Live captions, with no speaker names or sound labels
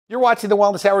You're watching the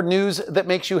Wellness Hour, news that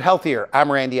makes you healthier. I'm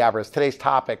Randy Alvarez. Today's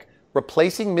topic,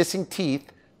 replacing missing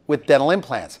teeth with dental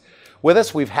implants. With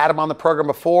us, we've had him on the program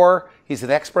before. He's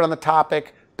an expert on the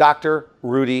topic, Dr.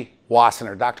 Rudy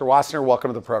Wassenaar. Dr. Wassenaar, welcome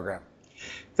to the program.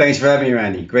 Thanks for having me,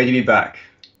 Randy. Great to be back.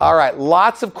 All right,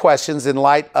 lots of questions in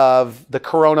light of the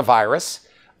coronavirus.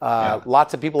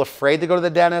 Lots of people afraid to go to the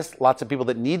dentist, lots of people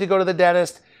that need to go to the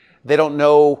dentist. They don't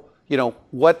know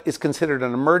what is considered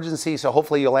an emergency, so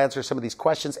hopefully you'll answer some of these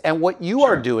questions and what you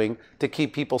are doing to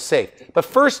keep people safe. But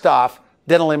first off,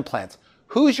 dental implants.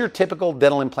 Who's your typical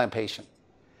dental implant patient?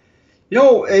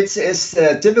 It's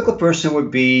a typical person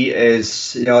would be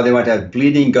they might have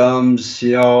bleeding gums,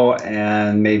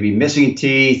 and maybe missing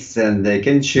teeth, and they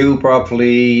can chew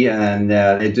properly, and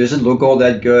it doesn't look all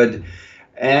that good.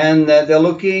 And they're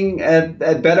looking at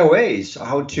better ways,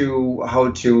 how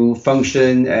to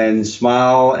function and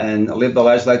smile and live their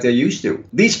lives like they used to.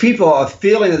 These people are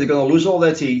feeling that they're going to lose all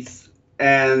their teeth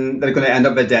and they're going to end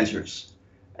up with dentures.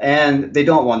 And they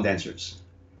don't want dentures.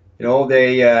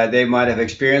 They might have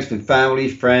experienced with family,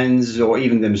 friends, or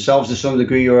even themselves to some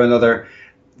degree or another.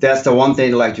 That's the one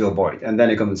thing they like to avoid, and then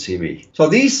they come and see me. So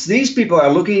these people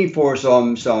are looking for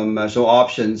some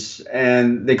options,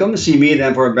 and they come to see me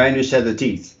then for a brand new set of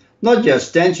teeth. Not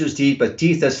just dentures teeth, but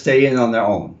teeth that stay in on their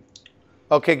own.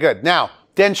 Okay, good. Now,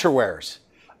 denture wearers.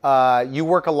 You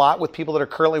work a lot with people that are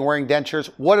currently wearing dentures.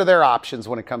 What are their options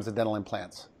when it comes to dental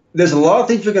implants? There's a lot of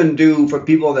things we can do for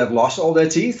people that have lost all their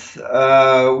teeth.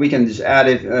 We can just add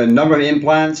a number of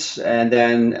implants and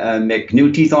then make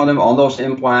new teeth on them, on those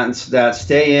implants that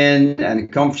stay in and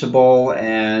comfortable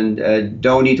and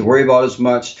don't need to worry about as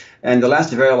much, and they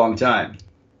last a very long time.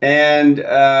 And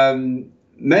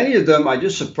many of them are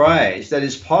just surprised that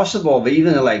it's possible,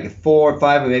 even like 4 or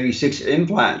 5 or maybe 6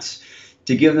 implants,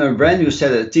 to give them a brand new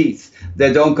set of teeth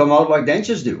that don't come out like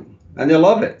dentures do. And they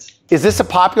love it. Is this a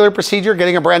popular procedure,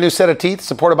 getting a brand new set of teeth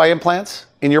supported by implants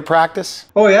in your practice?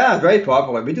 Oh yeah, very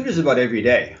popular. We do this about every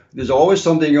day. There's always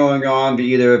something going on.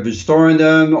 We either restoring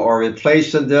them or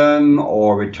replacing them,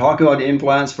 or we're talking about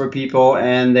implants for people,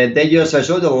 and they just are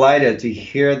so delighted to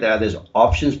hear that there's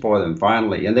options for them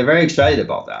finally, and they're very excited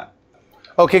about that.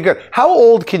 Okay, good. How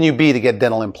old can you be to get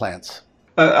dental implants?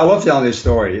 I love telling this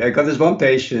story. I got this one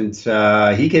patient.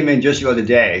 He came in just the other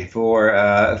day for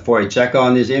a check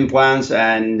on his implants,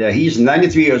 and he's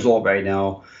 93 years old right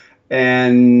now.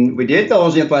 And we did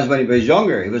those implants when he was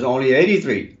younger. He was only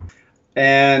 83,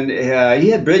 and he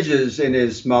had bridges in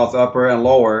his mouth, upper and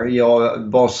lower,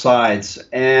 both sides.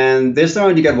 And they're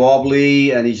starting to get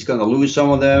wobbly, and he's going to lose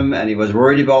some of them. And he was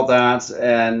worried about that,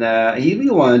 and he really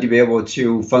wanted to be able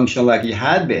to function like he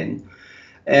had been.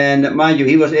 And mind you,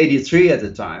 he was 83 at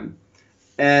the time.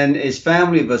 And his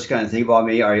family was kind of thinking about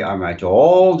me, am I too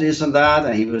old, this and that?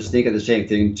 And he was thinking the same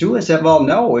thing too. I said, well,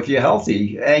 no, if you're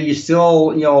healthy and you still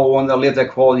want to live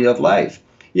that quality of life,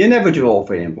 you're never too old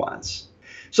for implants.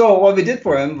 So what we did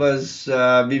for him was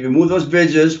we removed those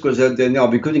bridges because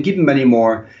we couldn't keep them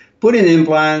anymore. Put in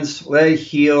implants, let it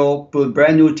heal, put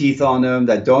brand new teeth on them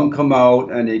that don't come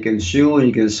out, and he can chew and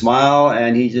he can smile,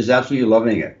 and he's just absolutely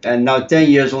loving it. And now 10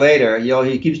 years later,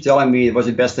 he keeps telling me it was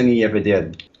the best thing he ever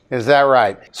did. Is that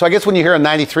right? So I guess when you hear a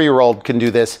 93-year-old can do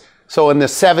this, so in the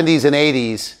 70s and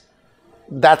 80s,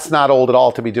 that's not old at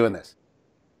all to be doing this.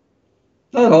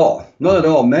 Not at all. Not at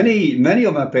all. Many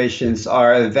of my patients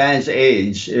are advanced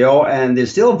age, and they're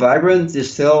still vibrant. They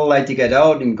still like to get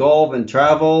out and golf and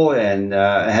travel and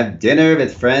have dinner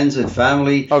with friends and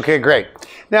family. Okay, great.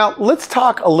 Now, let's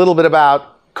talk a little bit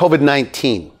about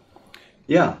COVID-19.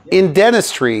 Yeah. In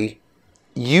dentistry,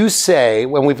 you say,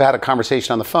 when we've had a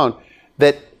conversation on the phone,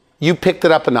 that you picked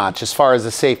it up a notch as far as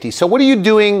the safety. So what are you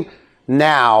doing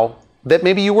now that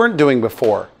maybe you weren't doing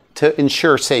before to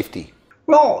ensure safety?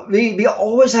 Well, we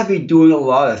always have been doing a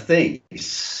lot of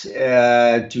things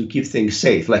to keep things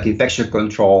safe, like infection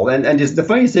control. And the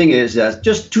funny thing is that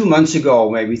just 2 months ago,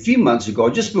 maybe 3 months ago,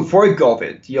 just before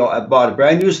COVID, I bought a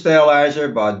brand new sterilizer,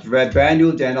 bought brand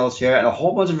new dental chair, and a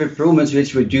whole bunch of improvements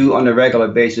which we do on a regular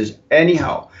basis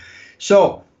anyhow.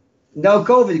 So now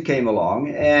COVID came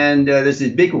along, and there's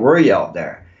this big worry out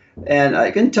there. And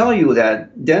I can tell you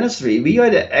that dentistry, we are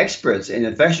the experts in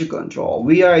infection control.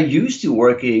 We are used to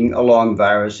working along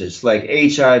viruses like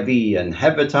HIV and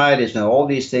hepatitis and all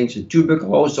these things, and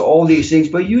tuberculosis, all these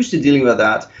things. We're used to dealing with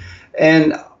that.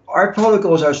 And our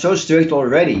protocols are so strict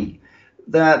already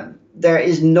that there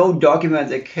is no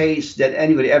documented case that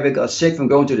anybody ever got sick from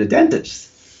going to the dentist.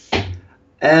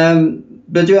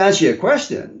 But to answer your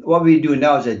question, what we do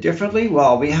now is that differently.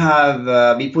 Well, we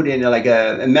put in like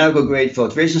a medical grade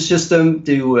filtration system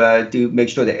to make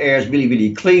sure the air is really,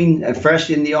 really clean and fresh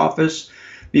in the office.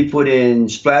 We put in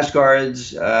splash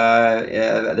guards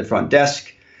at the front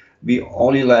desk. We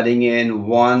only letting in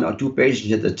 1 or 2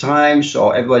 patients at a time,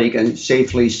 so everybody can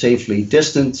safely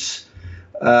distance.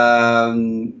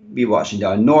 We washing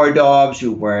down doors.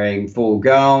 We're wearing full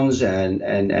gowns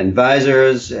and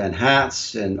visors and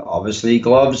hats and obviously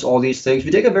gloves. All these things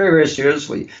we take it very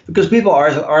seriously because people are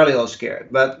a little scared.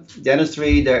 But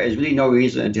dentistry, there is really no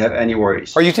reason to have any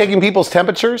worries. Are you taking people's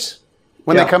temperatures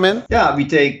when they come in? Yeah, we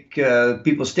take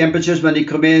people's temperatures when they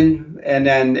come in, and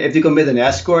then if they come with an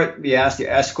escort, we ask the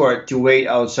escort to wait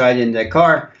outside in their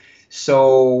car.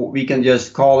 So we can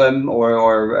just call them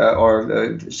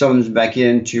or someone's back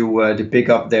in to pick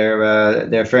up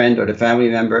their friend or the family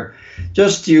member,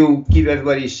 just to keep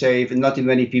everybody safe and not too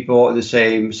many people at the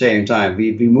same time.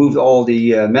 We removed all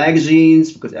the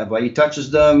magazines because everybody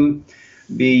touches them.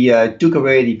 We took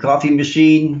away the coffee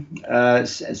machine.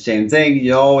 Same thing,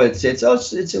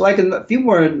 it's like a few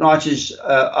more notches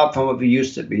up from what we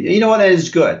used to be. You know what? And it's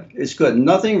good. It's good.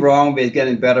 Nothing wrong with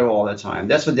getting better all the time.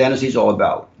 That's what dentistry is all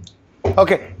about.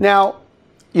 Okay, now,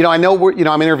 I know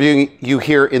I'm interviewing you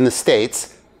here in the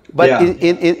States, but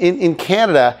in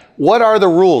Canada, what are the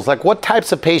rules? Like, what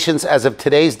types of patients, as of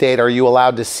today's date, are you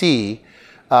allowed to see?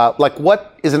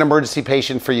 What is an emergency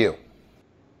patient for you?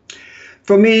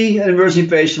 For me, an emergency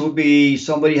patient would be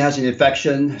somebody has an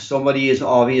infection, somebody has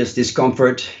obvious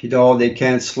discomfort, they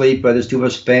can't sleep, but there's too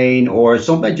much pain, or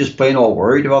somebody just plain old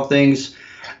worried about things.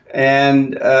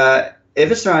 And if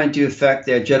it's trying to affect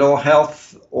their general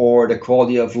health or the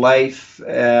quality of life,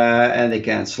 and they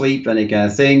can't sleep and they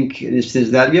can't think,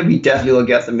 we definitely will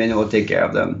get them in and we'll take care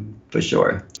of them for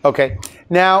sure. Okay.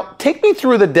 Now, take me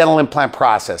through the dental implant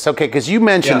process. Okay, because you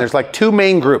mentioned there's like 2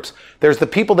 main groups. There's the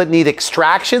people that need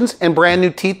extractions and brand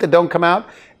new teeth that don't come out,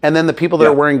 and then the people that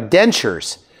are wearing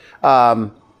dentures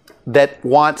that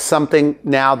want something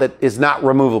now that is not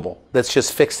removable, that's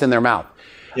just fixed in their mouth.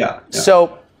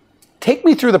 So take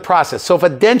me through the process. So if a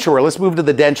denture, let's move to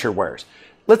the denture wearers.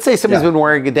 Let's say somebody's been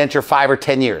wearing a denture 5 or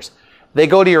 10 years. They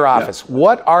go to your office.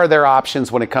 What are their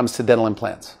options when it comes to dental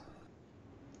implants?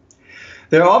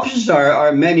 Their options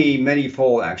are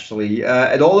many-fold, actually.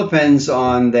 It all depends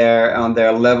on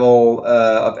their level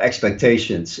of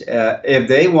expectations. If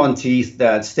they want teeth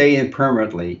that stay in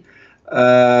permanently,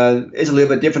 it's a little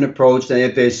bit different approach than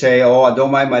if they say, oh, I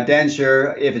don't mind my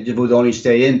denture if it would only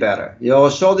stay in better.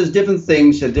 So there's different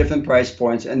things at different price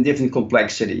points and different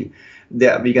complexity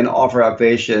that we can offer our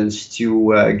patients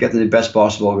to get the best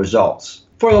possible results.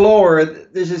 For the lower,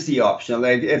 this is the option.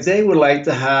 Like if they would like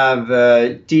to have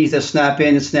teeth that snap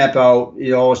in and snap out,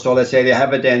 so let's say they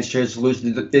have a denture, it's loose,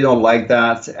 they don't like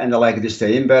that, and they like it to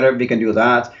stay in better, we can do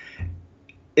that.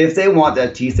 If they want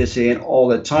that teeth to stay in all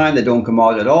the time, they don't come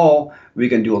out at all, we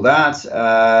can do that.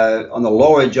 On the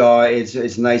lower jaw,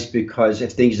 it's nice because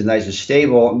if things are nice and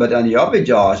stable, but on the upper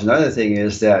jaws, another thing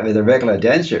is that with a regular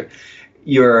denture,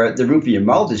 the roof of your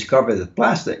mouth is covered with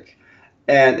plastic.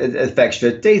 And it affects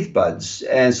your taste buds,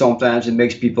 and sometimes it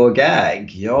makes people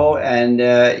gag, and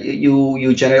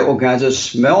you generate all kinds of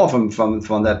smell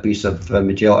from that piece of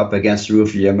material up against the roof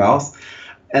of your mouth.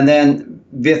 And then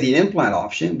with the implant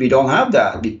option, we don't have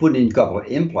that. We put in a couple of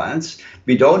implants.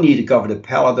 We don't need to cover the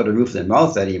palate or the roof of the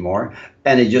mouth anymore,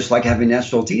 and it's just like having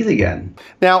natural teeth again.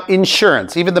 Now,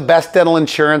 insurance, even the best dental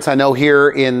insurance I know here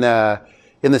in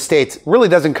the States really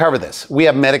doesn't cover this. We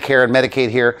have Medicare and Medicaid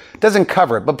here. Doesn't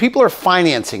cover it, but people are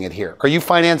financing it here. Are you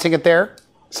financing it there,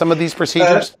 some of these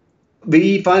procedures?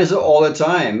 We finance it all the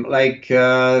time.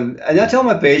 And I tell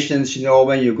my patients,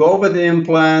 when you go over the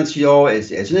implants,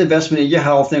 it's an investment in your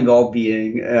health and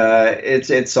well-being.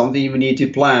 It's something you need to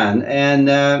plan. And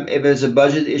if it's a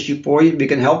budget issue for you, we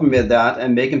can help them with that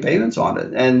and making payments on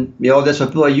it. And, that's what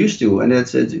people are used to, and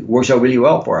it works out really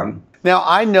well for them. Now,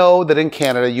 I know that in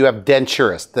Canada you have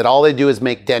denturists, that all they do is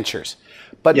make dentures.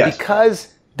 But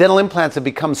because dental implants have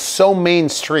become so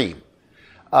mainstream,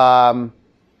 do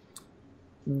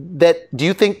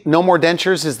you think no more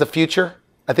dentures is the future?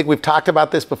 I think we've talked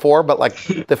about this before, but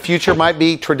like the future might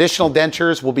be traditional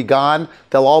dentures will be gone.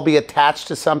 They'll all be attached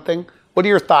to something. What are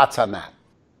your thoughts on that?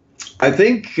 I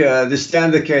think the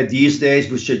standard care these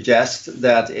days would suggest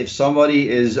that if somebody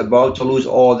is about to lose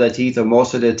all their teeth or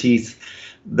most of their teeth,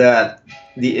 that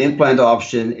the implant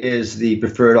option is the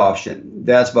preferred option.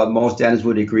 That's what most dentists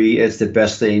would agree. It's the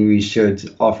best thing we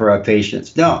should offer our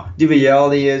patients. Now, the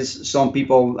reality is some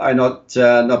people are not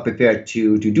prepared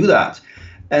to do that.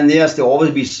 And yes, there'll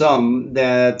always be some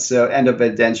that end up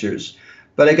with dentures.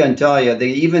 But I can tell you that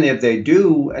even if they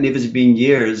do, and if it's been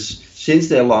years, since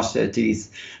they lost their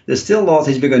teeth. There's still a lot of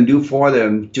things we can do for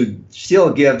them to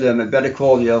still give them a better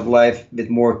quality of life with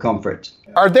more comfort.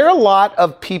 Are there a lot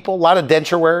of people, a lot of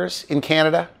denture wearers in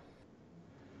Canada?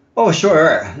 Oh,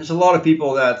 sure. There's a lot of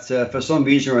people that, for some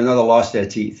reason or another, lost their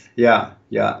teeth. Yeah,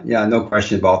 no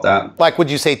question about that. Like,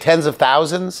 would you say tens of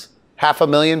thousands?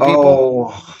 500,000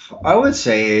 people? Oh, I would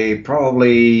say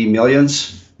probably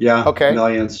millions. Yeah, okay.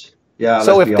 Millions. Yeah,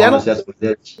 so let's be honest, that's what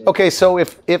it is. Okay, so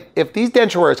if these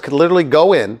denture wearers could literally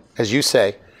go in, as you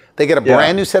say, they get a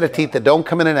brand new set of teeth that don't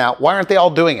come in and out, why aren't they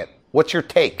all doing it? What's your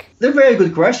take? That's a very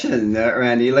good question,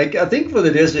 Randy. Like, I think what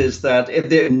it is that if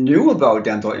they knew about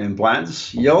dental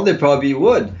implants, they probably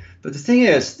would. But the thing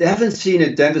is, they haven't seen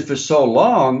a dentist for so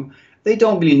long, they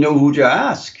don't really know who to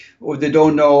ask, or they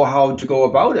don't know how to go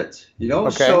about it.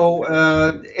 Okay. So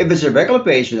if it's a regular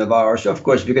patient of ours, of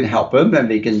course we can help them and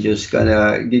we can just kind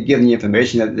of give them the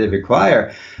information that they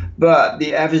require. But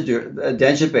the average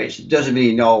denture patient doesn't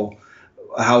really know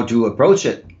how to approach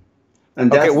it.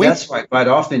 And that's why quite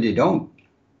often they don't.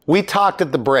 We talked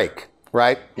at the break,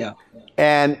 right? Yeah.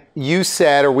 And you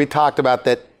said, or we talked about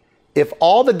that, if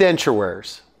all the denture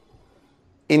wearers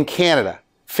in Canada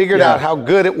figured out how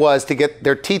good it was to get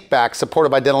their teeth back supported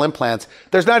by dental implants,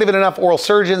 there's not even enough oral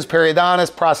surgeons,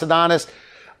 periodontists, prosthodontists,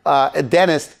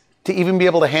 dentists to even be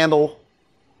able to handle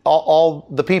all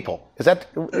the people. Is that?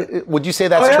 Would you say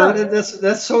that's true?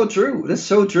 That's so true. That's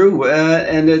so true.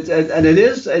 And it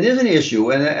is an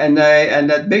issue, and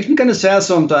that makes me kind of sad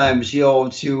sometimes,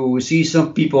 to see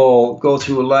some people go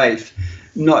through life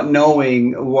not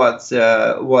knowing what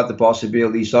the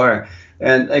possibilities are.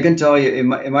 And I can tell you,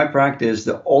 in my practice,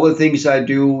 all the things I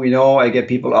do, I get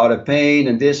people out of pain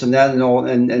and this and that and all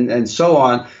and so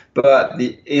on. But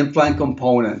the implant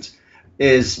component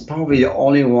is probably the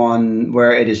only one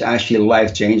where it is actually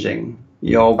life-changing.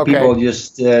 People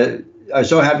just are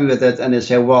so happy with it, and they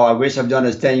say, "Well, I wish I've done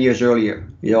this 10 years earlier."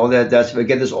 That's we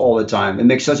get this all the time. It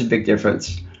makes such a big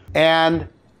difference. And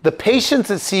the patients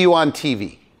that see you on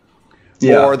TV,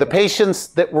 or the patients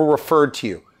that were referred to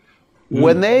you,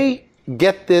 when they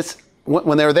get this,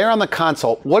 when they're there on the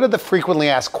consult, what are the frequently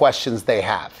asked questions they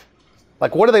have?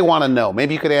 Like, what do they want to know?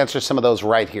 Maybe you could answer some of those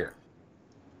right here.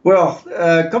 Well,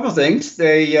 a couple of things.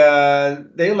 They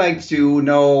like to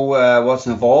know what's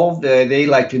involved. They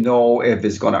like to know if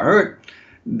it's going to hurt.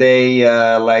 They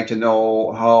like to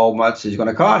know how much it's going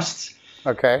to cost.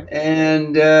 Okay.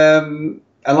 And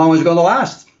how long it's going to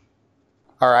last.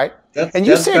 All right. And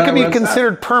you say it could be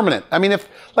considered permanent. I mean, if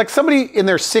like somebody in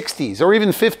their 60s or even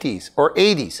 50s or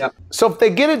 80s. Yep. So if they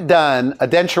get it done, a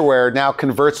denture wearer now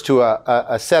converts to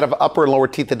a set of upper and lower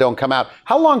teeth that don't come out.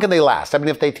 How long can they last? I mean,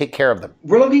 if they take care of them.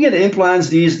 We're looking at implants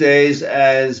these days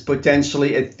as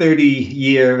potentially a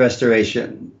 30-year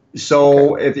restoration.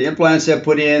 So if the implants are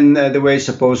put in the way it's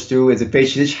supposed to, if the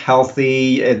patient is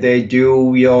healthy, if they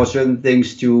do certain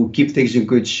things to keep things in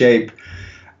good shape,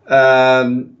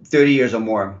 30 years or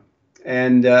more.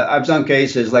 And I've done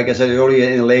cases, like I said earlier,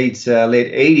 in the late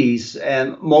 80s,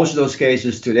 and most of those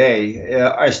cases today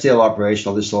are still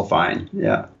operational. They're still fine.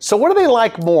 Yeah. So what do they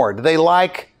like more? Do they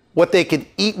like what they can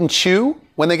eat and chew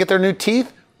when they get their new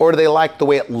teeth, or do they like the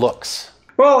way it looks?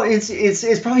 Well,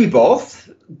 it's probably both.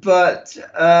 But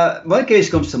one case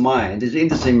comes to mind. It's an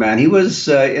interesting man. He was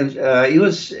in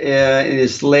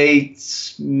his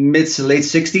mid to late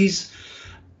 60s.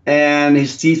 And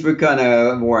his teeth were kind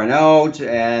of worn out,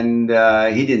 and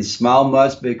he didn't smile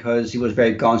much because he was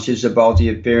very conscious about the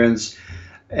appearance.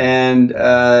 And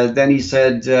then he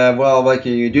said, well, what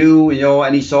can you do?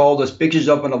 And he saw all those pictures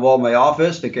up on the wall of my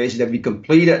office, the cases that we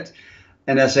completed.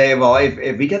 And I say, well,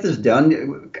 if we get this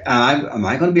done, am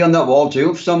I going to be on that wall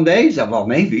too some days? Well,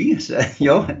 maybe. So,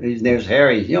 his name's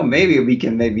Harry. Maybe we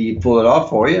can pull it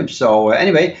off for you. So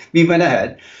anyway, we went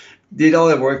ahead, did all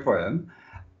the work for him.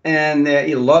 And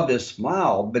he loved his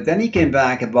smile. But then he came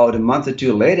back about a month or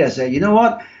two later and said, you know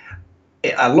what?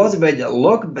 I love the way you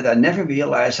look, but I never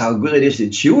realized how good it is to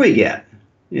chew again.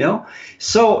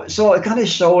 So it kind of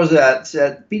shows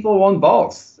that people want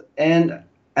both. And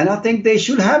I think they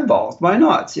should have both. Why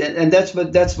not? And that's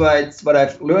what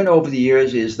I've learned over the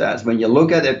years is that when you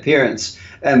look at appearance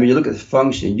and when you look at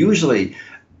function, usually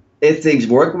if things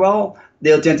work well,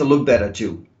 they'll tend to look better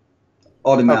too,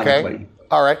 automatically. Okay.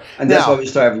 All right. And that's what we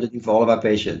strive to do for all of our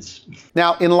patients.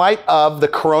 Now, in light of the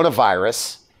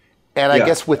coronavirus, and I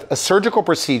guess with a surgical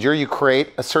procedure, you create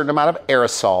a certain amount of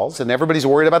aerosols, and everybody's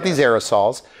worried about these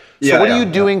aerosols. So what are you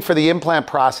doing for the implant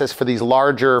process for these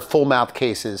larger full mouth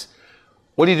cases?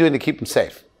 What are you doing to keep them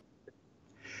safe?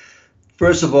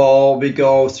 First of all, we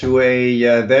go through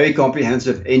a very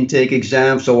comprehensive intake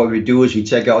exam. So what we do is we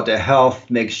check out their health,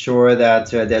 make sure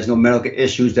that there's no medical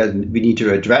issues that we need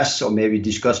to address or maybe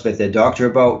discuss with their doctor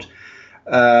about.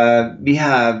 We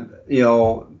have,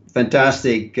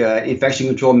 fantastic infection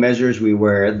control measures. We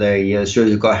wear the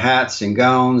surgical hats and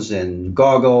gowns and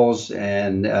goggles,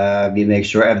 and we make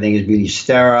sure everything is really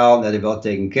sterile, that they're well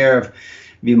taken care of.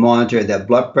 We monitor their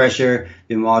blood pressure,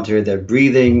 we monitor their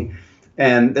breathing.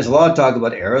 And there's a lot of talk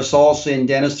about aerosols in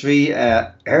dentistry.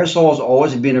 Aerosols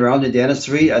always have been around in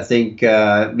dentistry. I think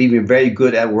we've been very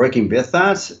good at working with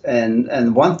that.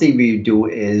 And one thing we do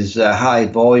is high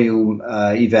volume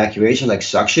evacuation, like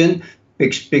suction,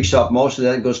 picks up most of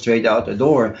that and goes straight out the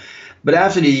door. But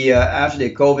after the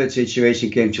COVID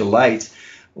situation came to light,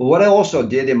 what I also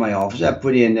did in my office, I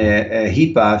put in a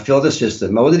HEPA filter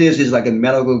system. What it is like a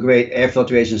medical grade air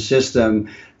filtration system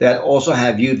that also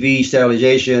have UV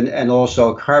sterilization and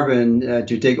also carbon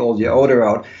to take all the odor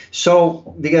out.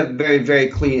 So they get very, very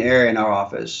clean air in our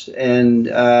office. And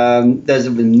there's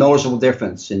a noticeable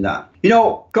difference in that.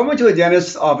 Coming to a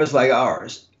dentist's office like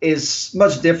ours is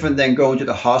much different than going to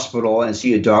the hospital and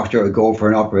see a doctor or go for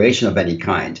an operation of any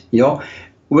kind.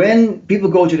 When people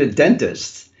go to the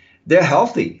dentist, they're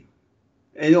healthy.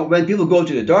 And, when people go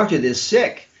to the doctor, they're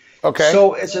sick. Okay.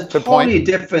 So it's a totally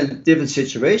different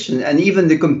situation. And even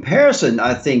the comparison,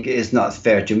 I think, is not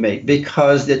fair to make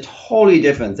because they're totally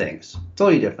different things.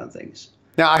 Totally different things.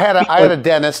 Now, I had a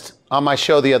dentist on my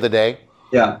show the other day.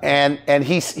 Yeah. And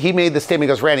he made the statement,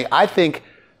 he goes, Randy, I think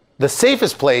the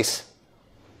safest place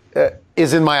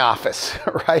is in my office,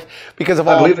 right? Because of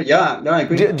all. I believe it. Yeah. No, I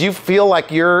agree. Do you feel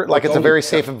like it's a very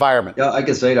safe environment? Yeah, I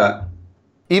can say that.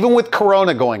 Even with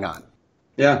Corona going on.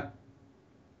 Yeah.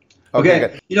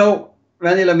 Okay.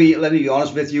 Randy, let me be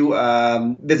honest with you.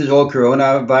 With this whole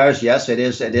coronavirus, yes, it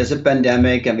is a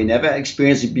pandemic, and we never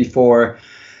experienced it before.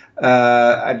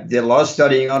 I did a lot of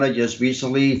studying on it just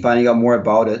recently, finding out more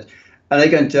about it, and I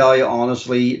can tell you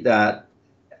honestly that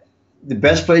the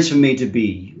best place for me to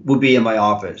be would be in my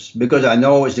office because I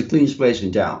know it's the cleanest place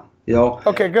in town.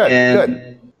 Okay, good.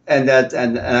 Good. And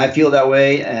I feel that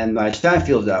way, and my staff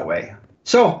feels that way.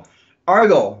 So our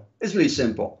goal is really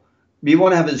simple. We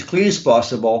want to have it as clean as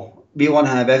possible. We want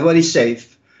to have everybody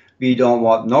safe. We don't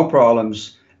want no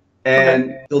problems.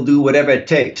 And we'll do whatever it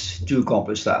takes to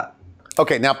accomplish that.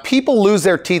 Okay, now people lose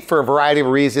their teeth for a variety of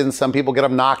reasons. Some people get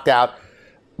them knocked out.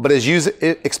 But as you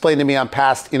explained to me on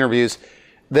past interviews,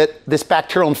 that this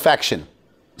bacterial infection,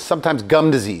 sometimes gum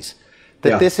disease,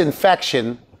 this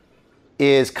infection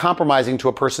is compromising to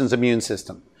a person's immune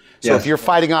system. So if you're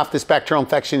fighting off this bacterial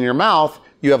infection in your mouth,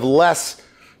 you have less,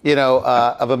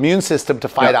 of immune system to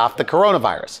fight off the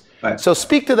coronavirus. Right. So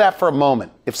speak to that for a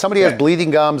moment. If somebody has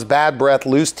bleeding gums, bad breath,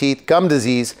 loose teeth, gum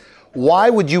disease, why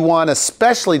would you want,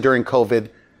 especially during COVID,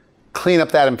 clean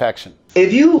up that infection?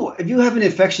 If you have an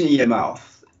infection in your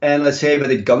mouth, and let's say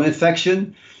with a gum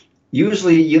infection,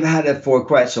 usually you've had it for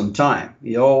quite some time,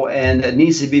 and it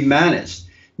needs to be managed.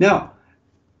 Now,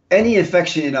 any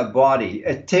infection in a body,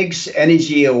 it takes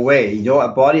energy away. Our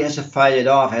body has to fight it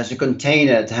off, has to contain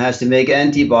it, has to make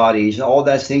antibodies, all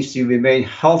those things to remain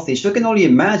healthy. So you can only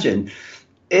imagine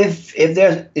if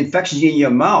there's infections in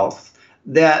your mouth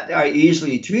that are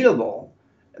easily treatable,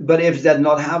 but if that's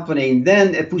not happening,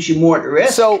 then it puts you more at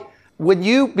risk. So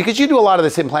because you do a lot of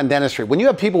this implant dentistry, when you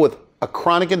have people with a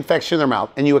chronic infection in their mouth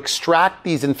and you extract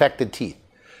these infected teeth,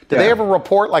 do they ever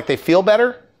report like they feel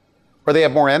better or they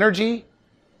have more energy?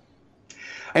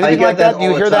 Anything like that? Do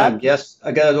you hear that? Yes,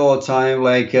 I get it all the time.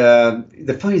 Like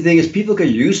the funny thing is, people get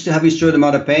used to having a certain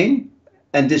amount of pain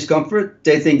and discomfort.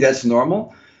 They think that's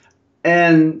normal.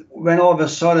 And when all of a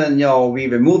sudden, we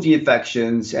remove the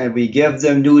infections and we give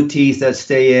them new teeth that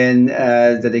stay in,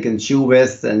 that they can chew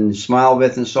with and smile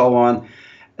with and so on,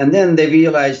 and then they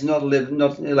realize not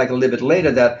like a little bit later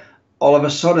that all of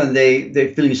a sudden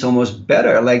they're feeling so much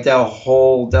better, like their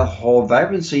whole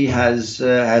vibrancy has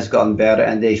gotten better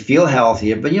and they feel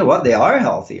healthier. But you know what? They are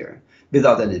healthier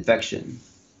without an infection.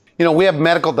 We have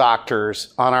medical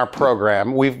doctors on our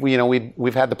program.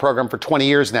 We've had the program for 20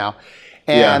 years now,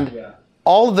 and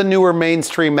all of the newer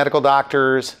mainstream medical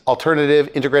doctors,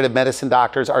 alternative integrative medicine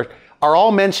doctors are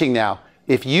all mentioning now,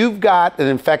 if you've got an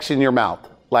infection in your mouth,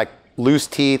 like loose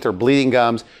teeth or bleeding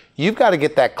gums, you've got to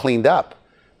get that cleaned up,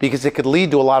 because it could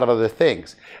lead to a lot of other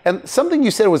things. And something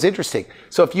you said was interesting.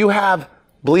 So if you have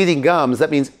bleeding gums, that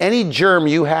means any germ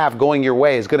you have going your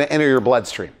way is going to enter your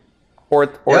bloodstream, or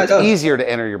it's easier to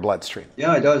enter your bloodstream.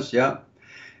 Yeah, it does. Yeah,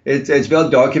 it's well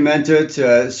documented.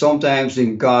 Sometimes it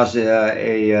can cause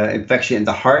a infection in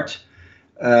the heart.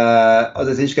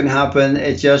 Other things can happen.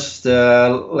 It's just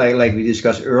like we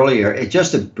discussed earlier. It's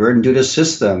just a burden to the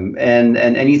system, and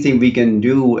anything we can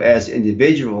do as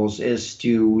individuals is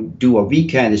to do what we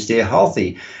can to stay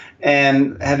healthy,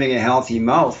 and having a healthy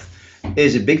mouth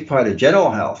is a big part of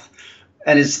general health.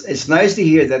 And it's nice to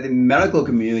hear that the medical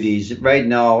communities right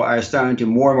now are starting to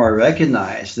more and more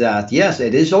recognize that, yes,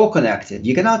 it is all connected.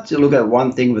 You cannot look at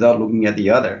one thing without looking at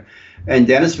the other. And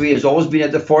dentistry has always been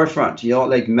at the forefront.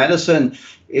 Like medicine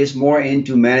is more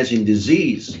into managing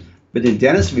disease, but in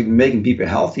dentistry, we're making people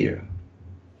healthier.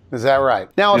 Is that right?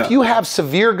 Now, if you have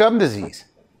severe gum disease,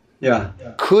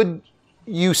 could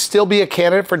you still be a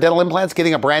candidate for dental implants,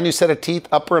 getting a brand new set of teeth,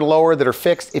 upper and lower, that are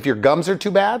fixed if your gums are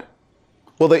too bad?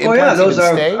 Will the implants those even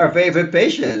are stay? our favorite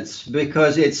patients,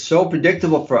 because it's so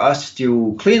predictable for us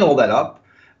to clean all that up,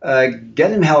 get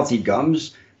them healthy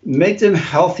gums, make them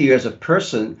healthier as a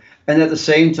person, and at the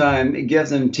same time, give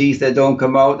them teeth that don't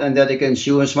come out and that they can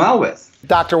chew and smile with.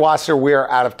 Dr. Wassenaar, we're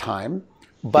out of time.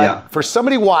 But for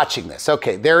somebody watching this,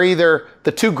 okay, they're either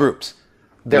the two groups.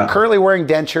 They're currently wearing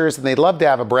dentures and they'd love to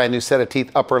have a brand new set of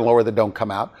teeth, upper and lower, that don't come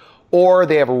out. Or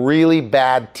they have really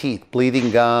bad teeth,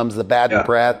 bleeding gums, the bad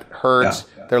breath hurts,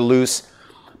 they're loose.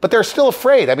 But they're still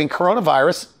afraid. I mean,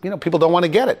 coronavirus, people don't want to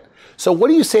get it. So what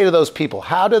do you say to those people?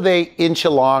 How do they inch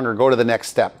along or go to the next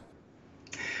step?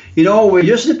 We're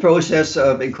just in the process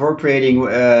of incorporating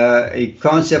a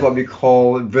concept what we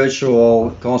call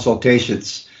virtual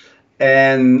consultations.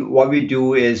 And what we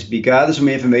do is we gather some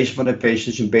information from the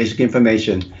patients, some basic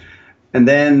information, and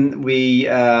then we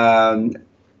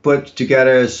put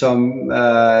together some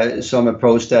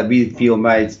approach that we feel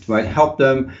might help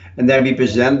them, and then we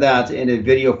present that in a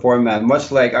video format, much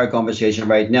like our conversation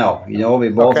right now.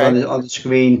 We're both on the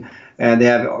screen, and they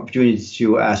have an opportunity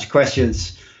to ask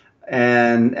questions.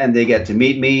 And they get to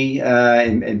meet me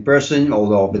in person,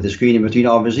 although with the screen in between,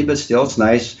 obviously, but still, it's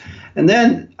nice. And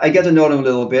then I get to know them a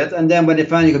little bit. And then when they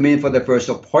finally come in for their first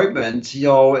appointment,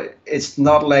 it's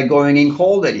not like going in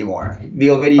cold anymore. We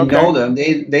already know them.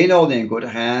 They know they're in good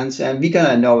hands. And we kind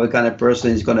of know what kind of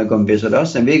person is going to come visit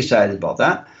us. And we're excited about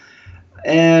that.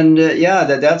 And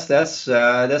that's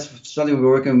something we're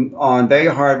working on very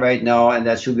hard right now. And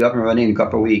that should be up and running in a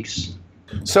couple of weeks.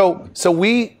 So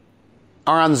we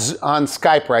are on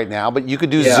Skype right now, but you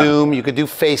could do Zoom, you could do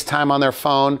FaceTime on their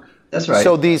phone. That's right.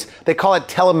 So they call it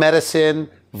telemedicine,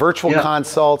 virtual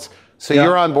consults. So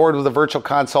you're on board with a virtual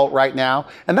consult right now.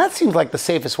 And that seems like the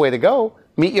safest way to go.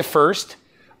 Meet you first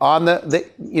on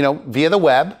via the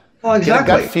web. Well, exactly.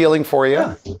 Get a gut feeling for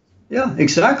you. Yeah,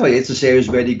 exactly. It's the safest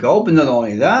way to go. But not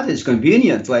only that, it's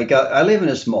convenient. Like I live in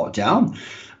a small town,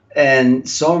 and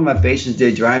some of my patients,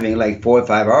 they're driving like 4 or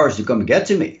 5 hours to come and get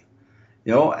to me.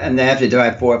 And they have to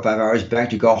drive 4 or 5 hours back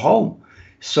to go home.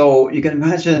 So you can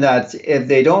imagine that if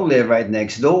they don't live right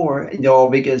next door,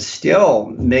 we can still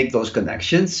make those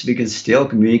connections. We can still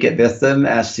communicate with them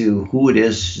as to who it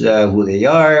is, who they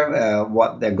are,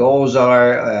 what their goals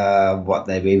are, what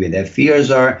maybe their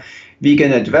fears are. We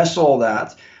can address all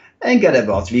that and get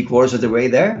about 3/4 of the way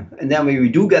there. And then when we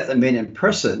do get them in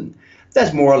person,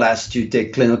 that's more or less to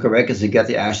take clinical records and get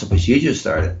the actual procedure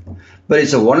started. But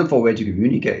it's a wonderful way to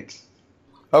communicate.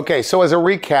 Okay, so as a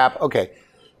recap,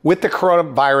 with the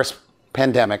coronavirus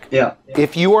pandemic,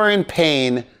 if you are in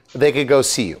pain, they could go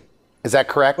see you. Is that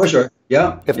correct? For sure,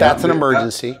 If that's an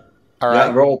emergency, all right.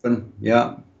 Yeah, we're open,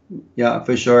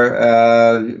 for sure.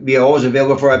 We are always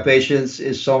available for our patients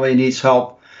if somebody needs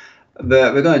help.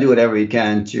 But we're going to do whatever we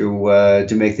can to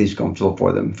make things comfortable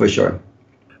for them, for sure.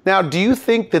 Now, do you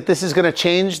think that this is going to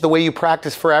change the way you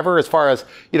practice forever, as far as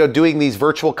doing these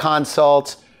virtual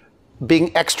consults,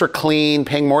 being extra clean,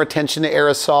 paying more attention to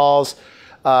aerosols,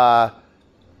 all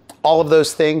of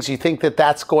those things? You think that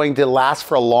that's going to last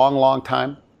for a long, long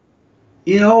time?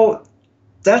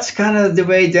 That's kind of the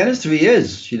way dentistry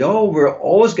is. We're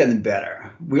always getting better.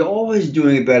 We're always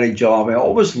doing a better job. We're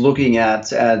always looking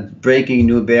at breaking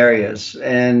new barriers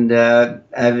and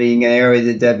having an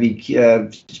area that we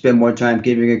spend more time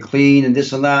keeping it clean and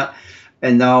this and that.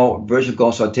 And now virtual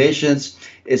consultations,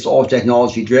 it's all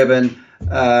technology driven.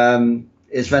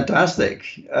 It's fantastic.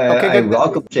 I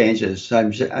welcome changes.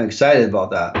 I'm excited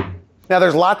about that. Now,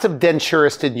 there's lots of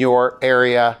denturists in your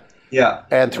area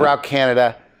and throughout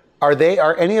Canada.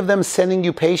 Are any of them sending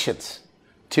you patients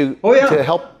to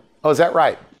help? Oh, is that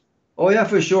right? Oh, yeah,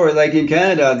 for sure. Like in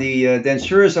Canada, the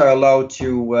denturists are allowed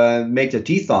to make the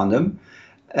teeth on them.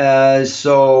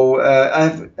 So I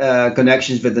have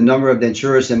connections with a number of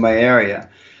denturists in my area.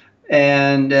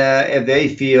 And if they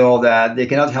feel that they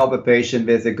cannot help a patient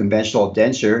with a conventional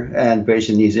denture and the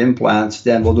patient needs implants,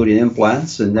 then we'll do the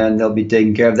implants and then they'll be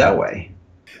taken care of that way.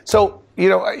 So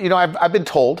I've been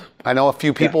told, I know a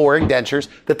few people wearing dentures,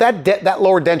 that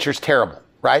lower denture is terrible,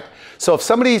 right? So if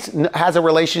somebody has a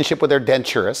relationship with their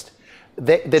denturist,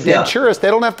 the denturist, they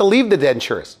don't have to leave the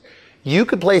denturist. You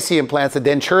could place the implants, the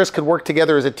denturist could work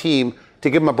together as a team to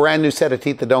give them a brand new set of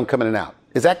teeth that don't come in and out.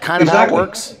 Is that kind of how it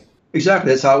works? Exactly,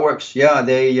 that's how it works. Yeah,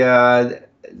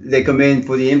 they come in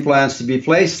for the implants to be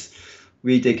placed.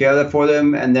 We take care of that for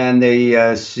them, and then they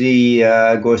go see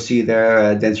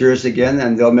their denturist again,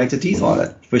 and they'll make the teeth on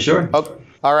it, for sure. Okay.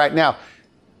 All right. Now,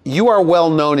 you are well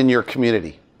known in your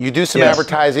community. You do some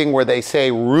advertising where they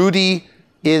say Rudy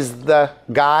is the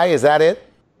guy. Is that it?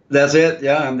 That's it.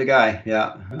 Yeah, I'm the guy.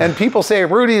 Yeah. And people say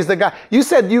Rudy is the guy. You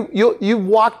said you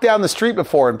walked down the street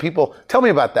before, and people tell me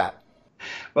about that.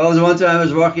 Well, there was one time I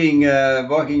was walking out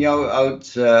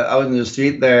in the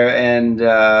street there, and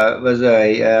was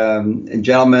a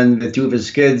gentleman with two of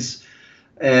his kids,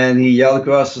 and he yelled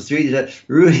across the street. He said,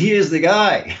 "Rudy is the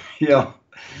guy,"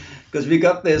 because we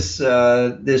got this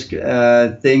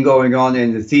thing going on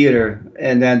in the theater,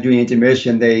 and then during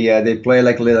intermission they play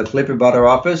like a little clip about our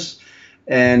office.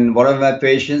 And one of my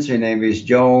patients, her name is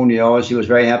Joan, she was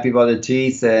very happy about her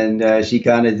teeth, and she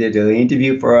kind of did an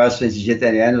interview for us, and she said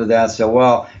at the end of that, so,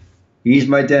 well, he's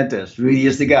my dentist. Rudy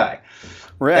is the guy.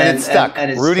 And it's stuck.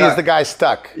 And Rudy is the guy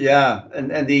stuck. Yeah,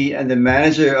 and the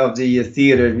manager of the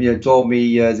theater told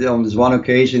me on this one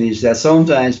occasion, he said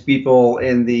sometimes people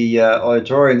in the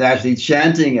auditorium are actually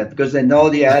chanting it because they know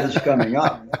the ad is coming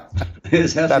up.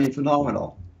 It's absolutely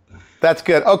phenomenal. That's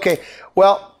good. Okay,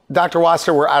 well, Dr.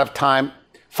 Wassenaar, we're out of time.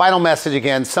 Final message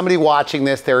again, somebody watching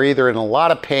this, they're either in a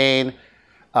lot of pain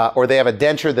or they have a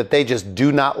denture that they just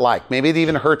do not like. Maybe it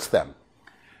even hurts them.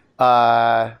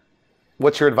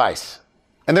 What's your advice?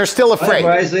 And they're still afraid.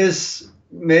 My advice is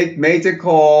make the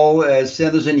call,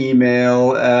 send us an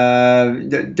email.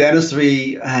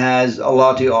 Dentistry has a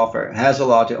lot to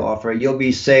offer. You'll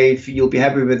be safe. You'll be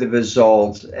happy with the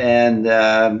results. And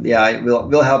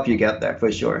we'll help you get there for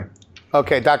sure.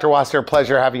 Okay, Dr. Wassenaar,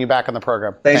 pleasure having you back on the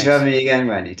program. Thanks for having me again,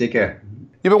 Randy. Take care.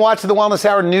 You've been watching the Wellness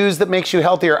Hour, news that makes you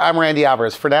healthier. I'm Randy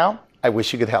Alvarez. For now, I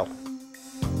wish you good health.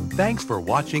 Thanks for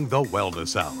watching the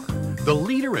Wellness Hour, the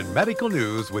leader in medical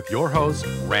news with your host,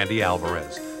 Randy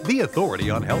Alvarez, the authority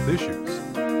on health issues.